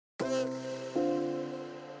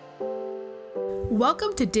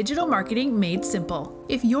Welcome to Digital Marketing Made Simple.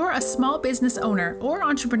 If you're a small business owner or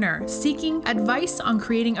entrepreneur seeking advice on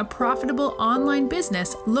creating a profitable online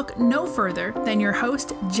business, look no further than your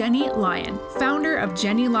host, Jenny Lyon, founder of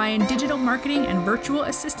Jenny Lyon Digital Marketing and Virtual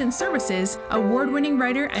Assistant Services, award-winning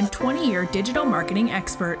writer and 20-year digital marketing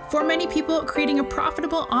expert. For many people, creating a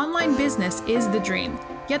profitable online business is the dream,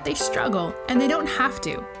 yet they struggle and they don't have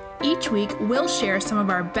to. Each week, we'll share some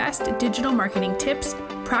of our best digital marketing tips,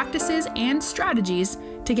 practices, and strategies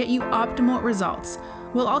to get you optimal results.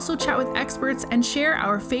 We'll also chat with experts and share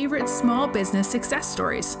our favorite small business success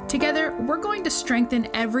stories. Together, we're going to strengthen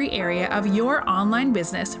every area of your online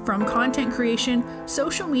business, from content creation,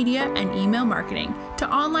 social media, and email marketing, to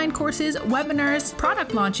online courses, webinars,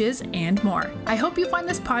 product launches, and more. I hope you find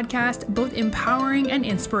this podcast both empowering and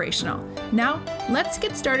inspirational. Now, let's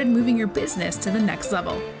get started moving your business to the next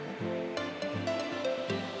level.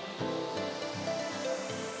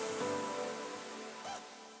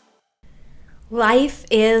 Life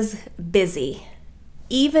is busy,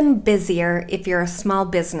 even busier if you're a small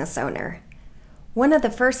business owner. One of the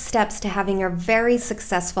first steps to having a very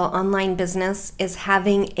successful online business is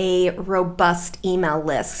having a robust email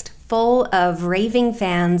list full of raving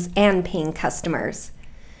fans and paying customers.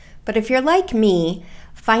 But if you're like me,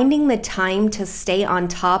 finding the time to stay on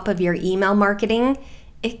top of your email marketing,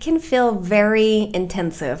 it can feel very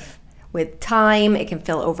intensive. With time, it can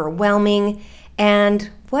feel overwhelming. And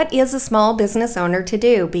what is a small business owner to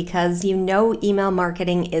do? Because you know email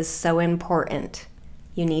marketing is so important.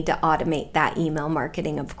 You need to automate that email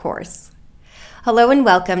marketing, of course. Hello and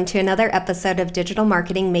welcome to another episode of Digital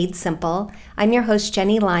Marketing Made Simple. I'm your host,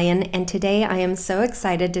 Jenny Lyon, and today I am so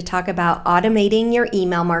excited to talk about automating your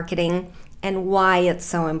email marketing and why it's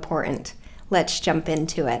so important. Let's jump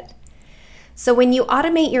into it. So when you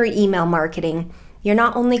automate your email marketing, you're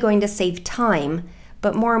not only going to save time,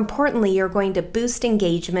 but more importantly, you're going to boost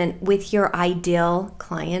engagement with your ideal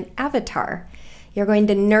client avatar. You're going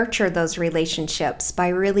to nurture those relationships by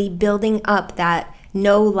really building up that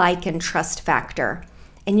know, like, and trust factor.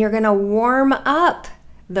 And you're going to warm up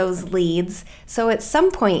those leads so at some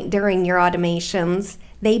point during your automations,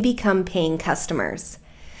 they become paying customers.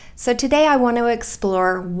 So today I want to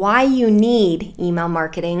explore why you need email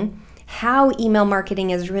marketing, how email marketing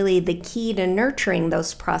is really the key to nurturing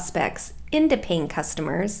those prospects into paying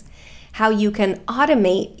customers, how you can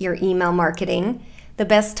automate your email marketing, the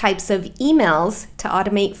best types of emails to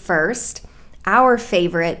automate first, our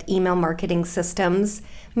favorite email marketing systems.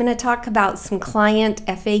 I'm going to talk about some client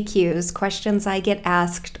FAQs, questions I get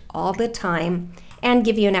asked all the time, and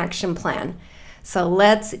give you an action plan. So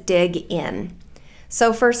let's dig in.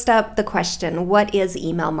 So first up, the question, what is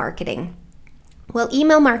email marketing? Well,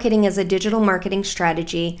 email marketing is a digital marketing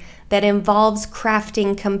strategy that involves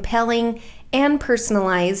crafting compelling and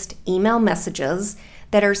personalized email messages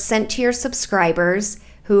that are sent to your subscribers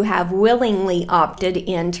who have willingly opted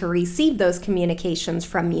in to receive those communications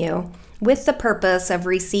from you with the purpose of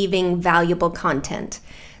receiving valuable content.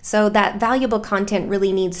 So that valuable content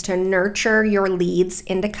really needs to nurture your leads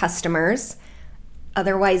into customers,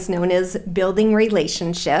 otherwise known as building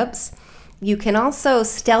relationships. You can also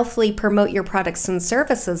stealthily promote your products and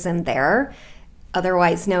services in there,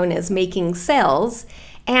 otherwise known as making sales,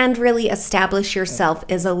 and really establish yourself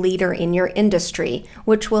as a leader in your industry,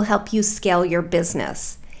 which will help you scale your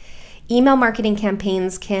business. Email marketing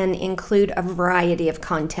campaigns can include a variety of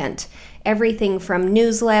content, everything from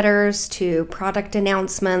newsletters to product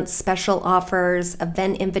announcements, special offers,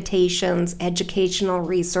 event invitations, educational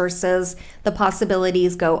resources. The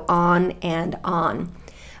possibilities go on and on.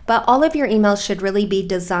 But all of your emails should really be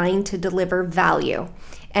designed to deliver value.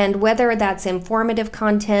 And whether that's informative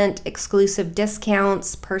content, exclusive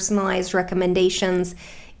discounts, personalized recommendations,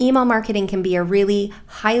 email marketing can be a really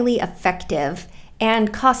highly effective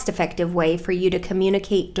and cost-effective way for you to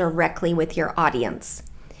communicate directly with your audience.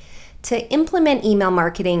 To implement email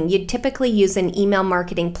marketing, you'd typically use an email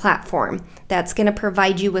marketing platform that's going to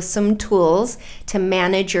provide you with some tools to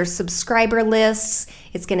manage your subscriber lists.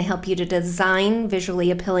 It's going to help you to design visually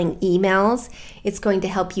appealing emails. It's going to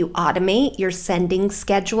help you automate your sending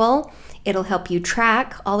schedule. It'll help you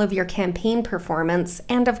track all of your campaign performance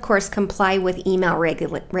and, of course, comply with email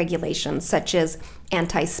regulations such as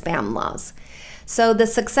anti-spam laws. So the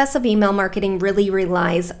success of email marketing really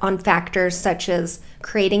relies on factors such as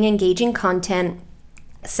creating engaging content,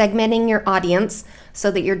 segmenting your audience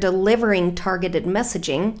so that you're delivering targeted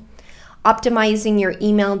messaging, optimizing your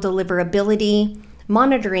email deliverability,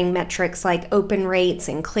 monitoring metrics like open rates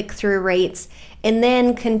and click-through rates, and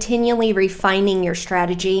then continually refining your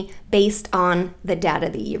strategy based on the data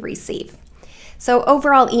that you receive. So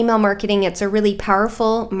overall, email marketing, it's a really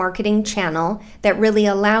powerful marketing channel that really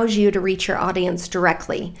allows you to reach your audience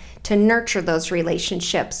directly, to nurture those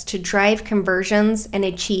relationships, to drive conversions and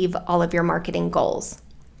achieve all of your marketing goals.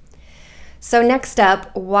 So next up,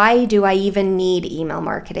 why do I even need email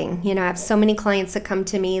marketing? I have so many clients that come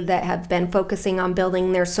to me that have been focusing on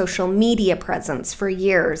building their social media presence for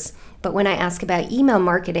years. But when I ask about email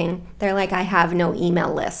marketing, they're like, I have no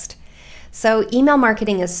email list. So email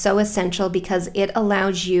marketing is so essential because it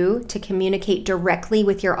allows you to communicate directly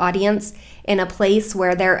with your audience in a place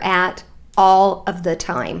where they're at all of the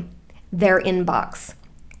time, their inbox.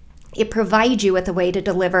 It provides you with a way to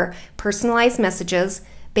deliver personalized messages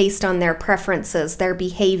based on their preferences, their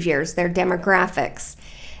behaviors, their demographics.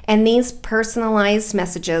 And these personalized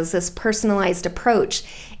messages, this personalized approach,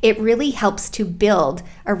 it really helps to build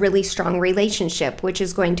a really strong relationship, which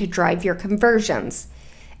is going to drive your conversions.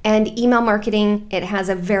 And email marketing, it has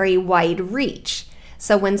a very wide reach.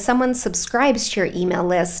 So when someone subscribes to your email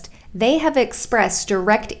list, they have expressed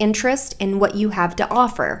direct interest in what you have to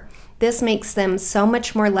offer. This makes them so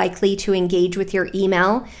much more likely to engage with your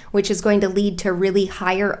email, which is going to lead to really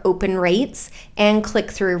higher open rates and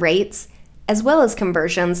click-through rates, as well as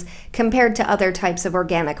conversions compared to other types of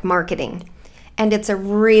organic marketing. And it's a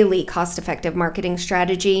really cost-effective marketing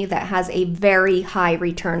strategy that has a very high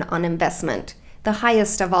return on investment, the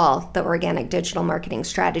highest of all the organic digital marketing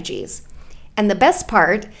strategies. And the best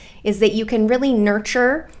part is that you can really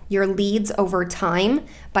nurture your leads over time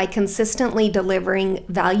by consistently delivering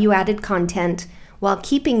value-added content while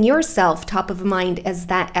keeping yourself top of mind as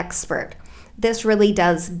that expert. This really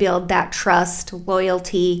does build that trust,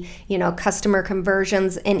 loyalty, customer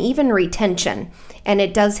conversions, and even retention. And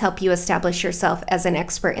it does help you establish yourself as an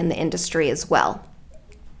expert in the industry as well.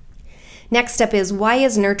 Next up is, why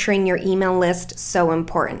is nurturing your email list so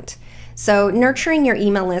important? So nurturing your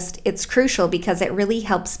email list, it's crucial because it really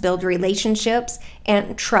helps build relationships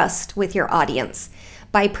and trust with your audience.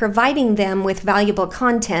 By providing them with valuable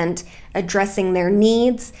content, addressing their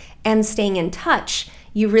needs, and staying in touch,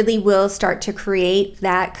 you really will start to create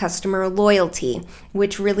that customer loyalty,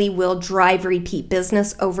 which really will drive repeat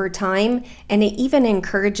business over time, and it even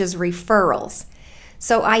encourages referrals.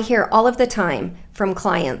 So I hear all of the time from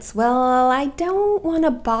clients, well, I don't want to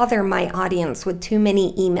bother my audience with too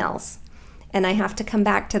many emails. And I have to come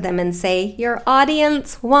back to them and say, your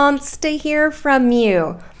audience wants to hear from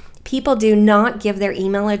you. People do not give their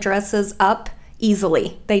email addresses up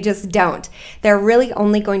easily. They just don't. They're really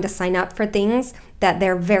only going to sign up for things that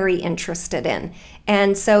they're very interested in.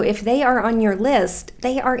 And so if they are on your list,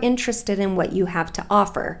 they are interested in what you have to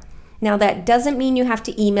offer. Now, that doesn't mean you have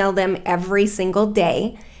to email them every single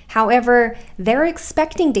day. However, they're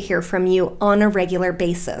expecting to hear from you on a regular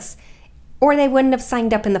basis, or they wouldn't have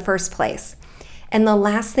signed up in the first place. And the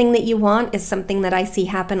last thing that you want is something that I see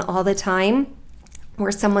happen all the time,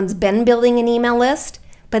 where someone's been building an email list,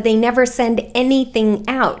 but they never send anything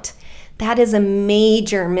out. That is a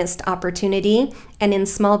major missed opportunity. And in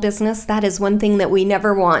small business, that is one thing that we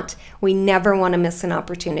never want. We never want to miss an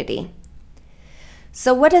opportunity.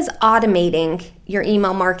 So what does automating your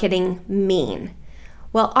email marketing mean?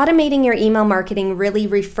 Well, automating your email marketing really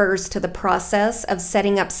refers to the process of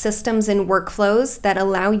setting up systems and workflows that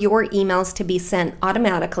allow your emails to be sent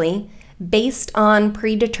automatically based on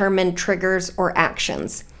predetermined triggers or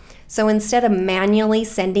actions. So instead of manually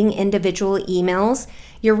sending individual emails,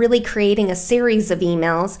 you're really creating a series of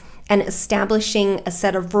emails and establishing a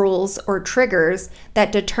set of rules or triggers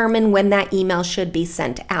that determine when that email should be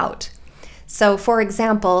sent out. So for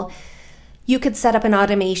example, you could set up an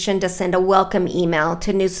automation to send a welcome email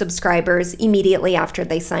to new subscribers immediately after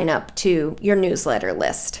they sign up to your newsletter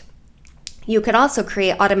list. You could also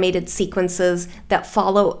create automated sequences that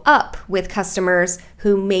follow up with customers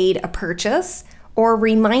who made a purchase or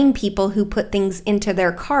remind people who put things into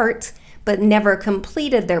their cart but never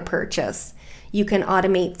completed their purchase. You can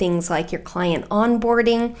automate things like your client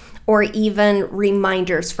onboarding or even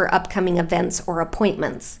reminders for upcoming events or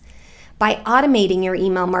appointments. By automating your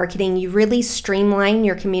email marketing, you really streamline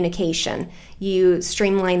your communication. You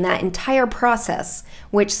streamline that entire process,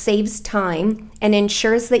 which saves time and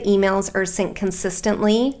ensures that emails are sent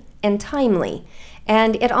consistently and timely.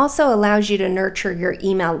 And it also allows you to nurture your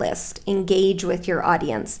email list, engage with your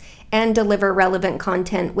audience, and deliver relevant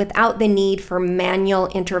content without the need for manual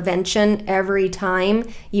intervention every time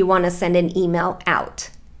you want to send an email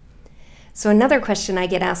out. So another question I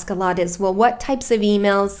get asked a lot is, well, what types of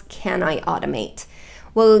emails can I automate?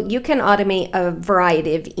 Well, you can automate a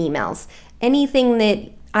variety of emails. Anything that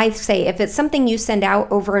I say if it's something you send out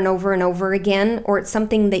over and over and over again, or it's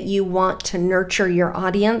something that you want to nurture your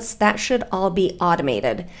audience, that should all be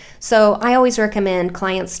automated. So I always recommend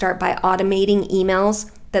clients start by automating emails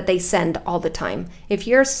that they send all the time. If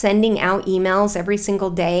you're sending out emails every single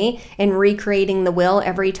day and recreating the wheel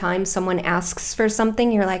every time someone asks for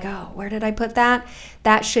something, you're like, oh, where did I put that?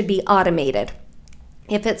 That should be automated.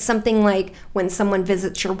 If it's something like when someone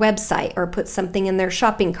visits your website or puts something in their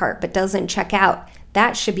shopping cart but doesn't check out,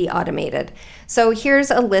 that should be automated. So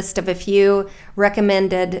here's a list of a few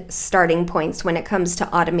recommended starting points when it comes to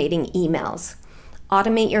automating emails.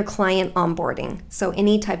 Automate your client onboarding. So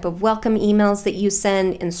any type of welcome emails that you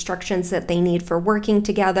send, instructions that they need for working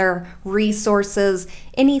together, resources,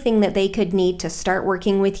 anything that they could need to start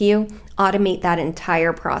working with you, automate that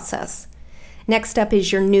entire process. Next up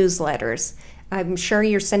is your newsletters. I'm sure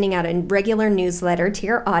you're sending out a regular newsletter to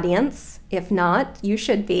your audience. If not, you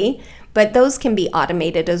should be. But those can be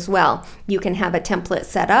automated as well. You can have a template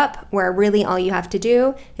set up where really all you have to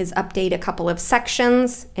do is update a couple of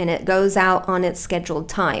sections and it goes out on its scheduled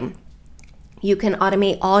time. You can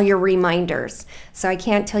automate all your reminders. So I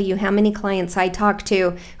can't tell you how many clients I talk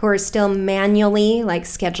to who are still manually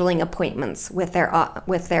scheduling appointments with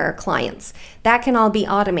their clients. That can all be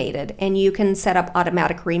automated, and you can set up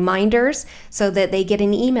automatic reminders so that they get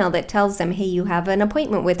an email that tells them, hey, you have an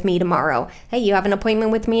appointment with me tomorrow. Hey, you have an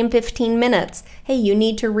appointment with me in 15 minutes. Hey, you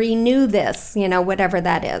need to renew this, whatever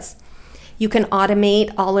that is. You can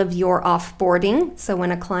automate all of your offboarding. So when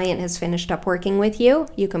a client has finished up working with you,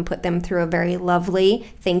 you can put them through a very lovely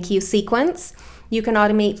thank you sequence. You can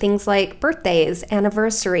automate things like birthdays,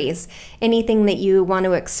 anniversaries, anything that you want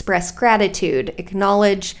to express gratitude,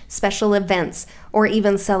 acknowledge special events, or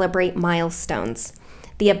even celebrate milestones.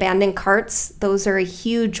 The abandoned carts, those are a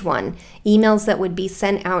huge one. Emails that would be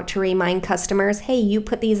sent out to remind customers, hey, you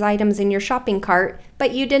put these items in your shopping cart,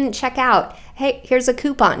 but you didn't check out. Hey, here's a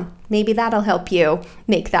coupon. Maybe that'll help you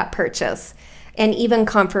make that purchase. And even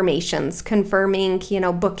confirmations, confirming,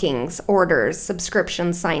 bookings, orders,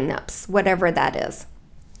 subscription signups, whatever that is.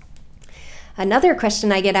 Another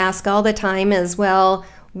question I get asked all the time is, well,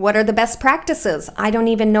 what are the best practices? I don't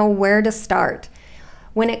even know where to start.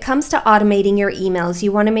 When it comes to automating your emails,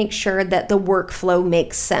 you want to make sure that the workflow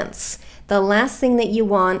makes sense. The last thing that you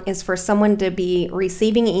want is for someone to be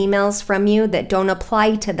receiving emails from you that don't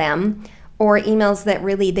apply to them, or emails that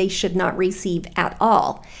really they should not receive at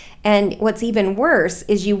all. And what's even worse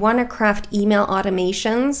is you want to craft email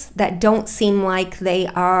automations that don't seem like they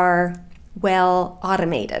are well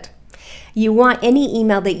automated. You want any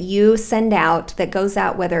email that you send out that goes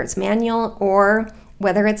out, whether it's manual or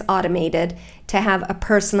whether it's automated, to have a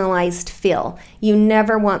personalized feel. You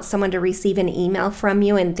never want someone to receive an email from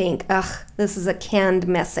you and think, ugh, this is a canned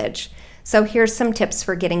message. So here's some tips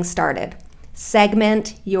for getting started.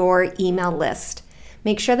 Segment your email list.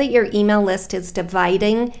 Make sure that your email list is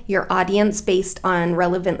dividing your audience based on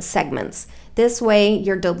relevant segments. This way,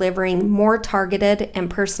 you're delivering more targeted and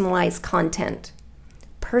personalized content.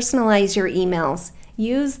 Personalize your emails.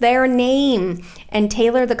 Use their name and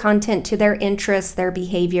tailor the content to their interests, their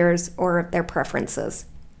behaviors, or their preferences.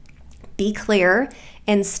 Be clear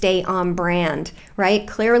and stay on brand, right?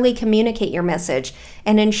 Clearly communicate your message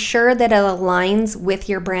and ensure that it aligns with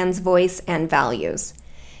your brand's voice and values.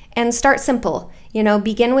 And start simple.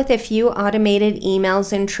 Begin with a few automated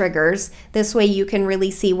emails and triggers. This way you can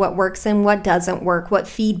really see what works and what doesn't work, what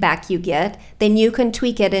feedback you get. Then you can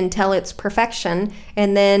tweak it until it's perfection.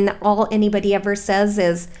 And then all anybody ever says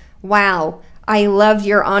is, wow, I love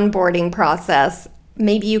your onboarding process.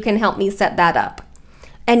 Maybe you can help me set that up.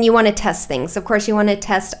 And you want to test things. Of course, you want to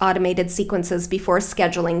test automated sequences before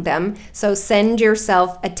scheduling them. So send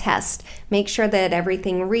yourself a test. Make sure that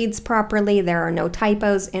everything reads properly, there are no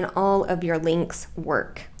typos, and all of your links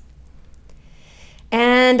work.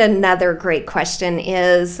 And another great question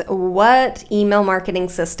is, what email marketing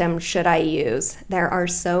system should I use? There are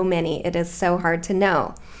so many. It is so hard to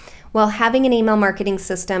know. Well, having an email marketing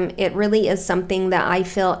system, it really is something that I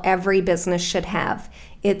feel every business should have.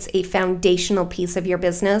 It's a foundational piece of your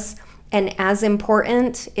business, and as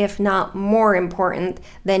important, if not more important,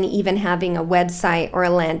 than even having a website or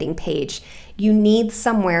a landing page. You need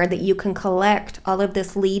somewhere that you can collect all of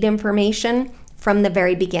this lead information from the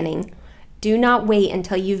very beginning. Do not wait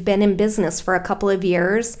until you've been in business for a couple of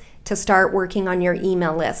years to start working on your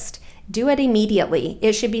email list. Do it immediately.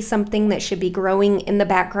 It should be something that should be growing in the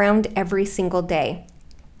background every single day.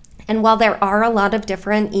 And while there are a lot of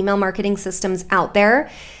different email marketing systems out there,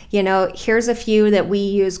 here's a few that we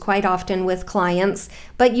use quite often with clients,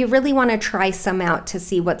 but you really want to try some out to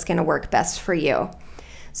see what's going to work best for you.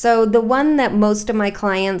 So the one that most of my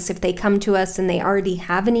clients, if they come to us and they already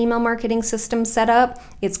have an email marketing system set up,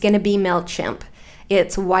 it's going to be MailChimp.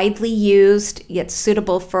 It's widely used. It's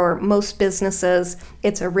suitable for most businesses.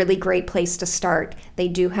 It's a really great place to start. They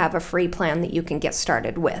do have a free plan that you can get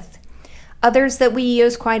started with. Others that we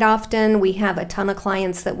use quite often, we have a ton of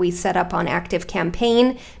clients that we set up on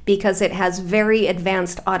ActiveCampaign because it has very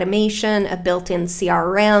advanced automation, a built-in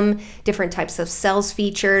CRM, different types of sales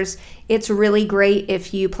features. It's really great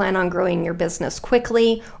if you plan on growing your business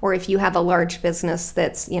quickly or if you have a large business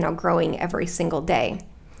that's, growing every single day.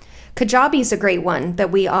 Kajabi is a great one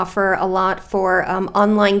that we offer a lot for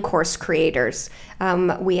online course creators.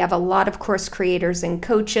 We have a lot of course creators and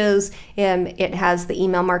coaches. It has the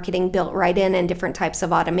email marketing built right in and different types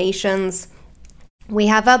of automations. We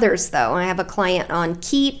have others though. I have a client on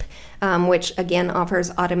Keep, which again offers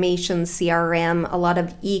automation, CRM, a lot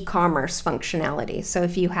of e-commerce functionality. So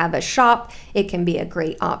if you have a shop, it can be a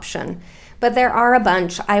great option. But there are a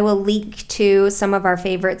bunch. I will link to some of our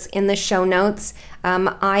favorites in the show notes.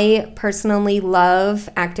 I personally love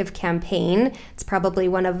ActiveCampaign. It's probably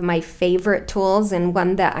one of my favorite tools and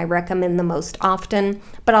one that I recommend the most often,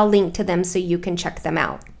 but I'll link to them so you can check them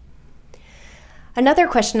out. Another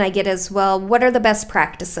question I get is, well, what are the best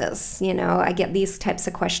practices? I get these types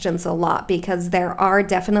of questions a lot because there are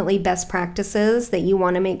definitely best practices that you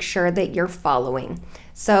want to make sure that you're following.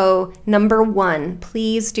 So number one,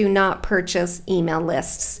 please do not purchase email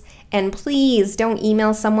lists. And please don't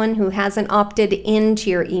email someone who hasn't opted into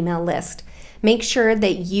your email list. Make sure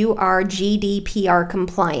that you are GDPR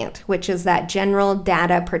compliant, which is that General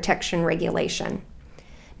Data Protection Regulation.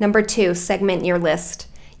 Number two, segment your list.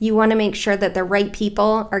 You want to make sure that the right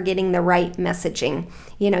people are getting the right messaging.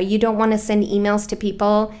 You don't want to send emails to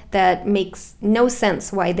people that makes no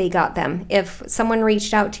sense why they got them. If someone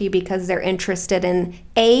reached out to you because they're interested in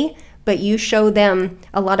A, but you show them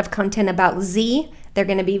a lot of content about Z, they're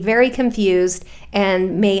going to be very confused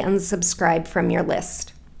and may unsubscribe from your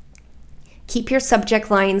list. Keep your subject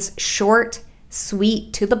lines short,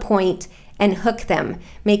 sweet, to the point, and hook them.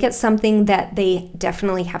 Make it something that they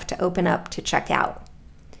definitely have to open up to check out.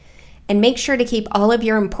 And make sure to keep all of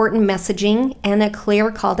your important messaging and a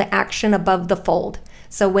clear call to action above the fold.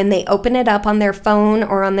 So when they open it up on their phone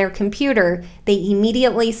or on their computer, they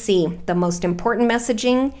immediately see the most important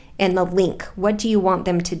messaging and the link. What do you want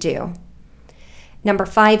them to do? Number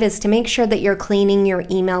 5 is to make sure that you're cleaning your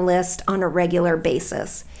email list on a regular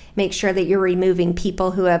basis. Make sure that you're removing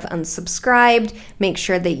people who have unsubscribed. Make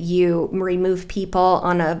sure that you remove people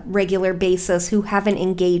on a regular basis who haven't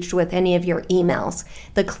engaged with any of your emails.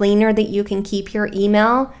 The cleaner that you can keep your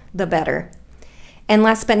email, the better. And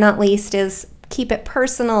last but not least is keep it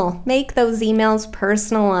personal. Make those emails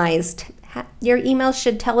personalized. Your email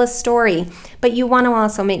should tell a story, but you want to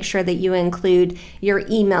also make sure that you include your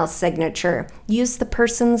email signature. Use the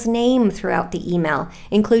person's name throughout the email.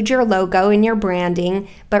 Include your logo and your branding,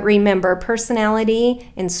 but remember, personality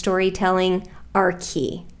and storytelling are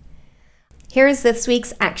key. Here's this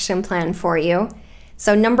week's action plan for you.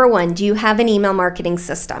 So number 1, do you have an email marketing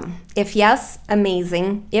system? If yes,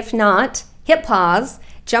 amazing. If not, hit pause,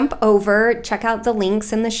 jump over, check out the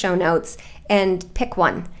links in the show notes, and pick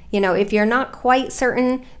one. If you're not quite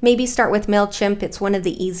certain, maybe start with MailChimp. It's one of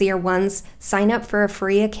the easier ones. Sign up for a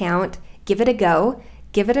free account. Give it a go.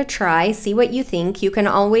 Give it a try. See what you think. You can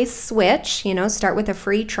always switch, start with a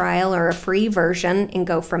free trial or a free version and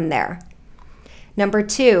go from there. Number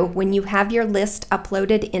 2, when you have your list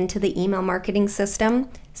uploaded into the email marketing system,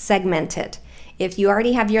 segment it. If you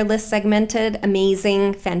already have your list segmented,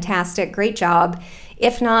 amazing, fantastic, great job.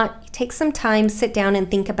 If not, take some time, sit down and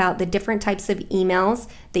think about the different types of emails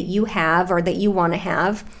that you have or that you want to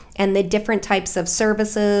have and the different types of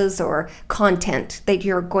services or content that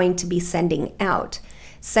you're going to be sending out.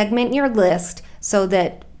 Segment your list so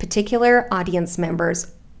that particular audience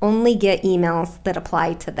members only get emails that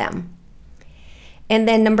apply to them. And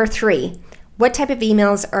then number 3, what type of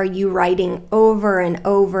emails are you writing over and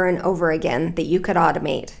over and over again that you could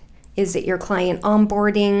automate? Is it your client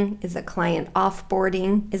onboarding? Is it client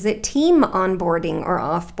offboarding? Is it team onboarding or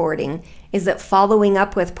offboarding? Is it following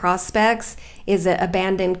up with prospects? Is it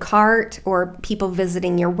abandoned cart or people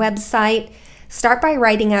visiting your website? Start by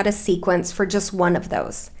writing out a sequence for just one of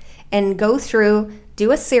those and go through,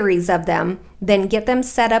 do a series of them, then get them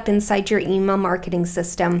set up inside your email marketing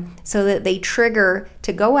system so that they trigger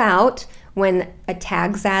to go out when a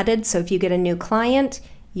tag's added. So if you get a new client,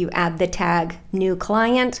 you add the tag new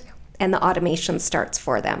client and the automation starts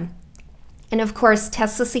for them. And of course,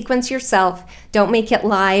 test the sequence yourself. Don't make it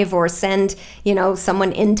live or send,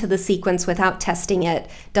 someone into the sequence without testing it.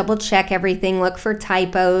 Double check everything, look for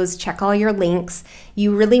typos, check all your links.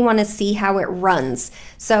 You really want to see how it runs.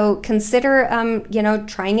 So consider,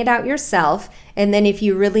 trying it out yourself. And then if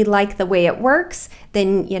you really like the way it works,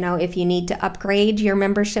 then, if you need to upgrade your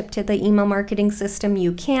membership to the email marketing system,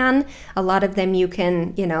 you can. A lot of them you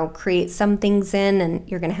can, create some things in, and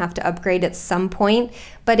you're going to have to upgrade at some point,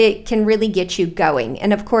 but it can really get you going.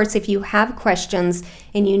 And of course, if you have questions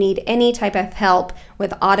and you need any type of help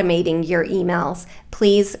with automating your emails,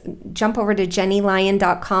 please jump over to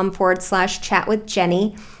jennylyon.com/chat with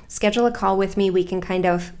Jenny. Schedule a call with me. We can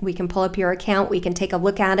pull up your account. We can take a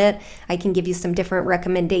look at it. I can give you some different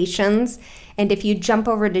recommendations. And if you jump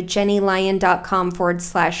over to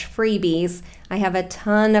jennylyon.com/freebies, I have a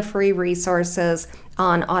ton of free resources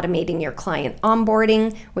on automating your client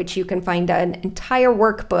onboarding, which you can find an entire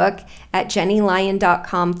workbook at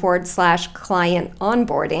jennylyon.com/client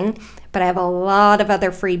onboarding. But I have a lot of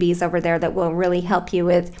other freebies over there that will really help you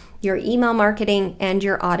with your email marketing and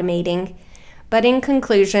your automating. But in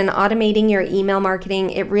conclusion, automating your email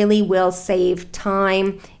marketing, it really will save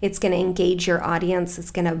time. It's going to engage your audience. It's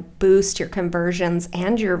going to boost your conversions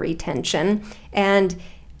and your retention. And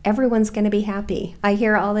everyone's going to be happy. I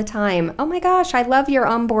hear all the time, oh my gosh, I love your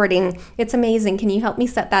onboarding. It's amazing. Can you help me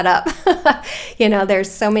set that up? There's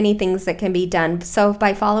so many things that can be done. So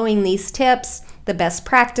by following these tips, the best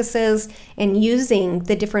practices, and using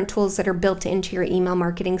the different tools that are built into your email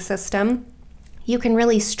marketing system, you can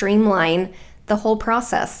really streamline the whole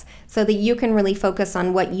process so that you can really focus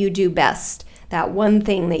on what you do best. That one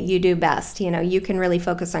thing that you do best. You can really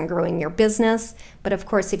focus on growing your business. But of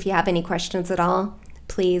course, if you have any questions at all,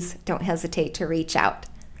 please don't hesitate to reach out.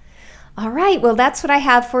 All right, well, that's what I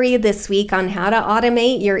have for you this week on how to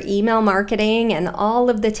automate your email marketing and all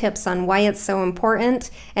of the tips on why it's so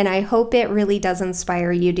important. And I hope it really does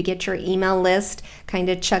inspire you to get your email list kind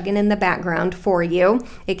of chugging in the background for you.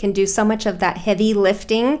 It can do so much of that heavy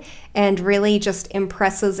lifting and really just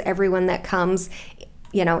impresses everyone that comes,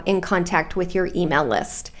 in contact with your email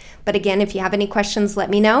list. But again, if you have any questions, let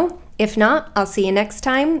me know. If not, I'll see you next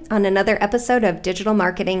time on another episode of Digital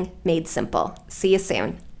Marketing Made Simple. See you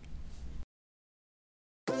soon.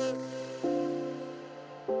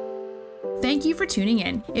 Thank you for tuning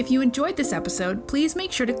in. If you enjoyed this episode, please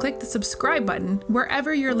make sure to click the subscribe button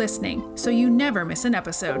wherever you're listening so you never miss an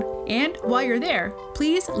episode. And while you're there,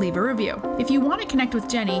 please leave a review. If you want to connect with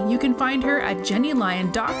Jenny, you can find her at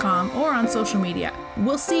jennylyon.com or on social media.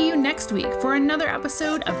 We'll see you next week for another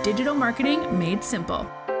episode of Digital Marketing Made Simple.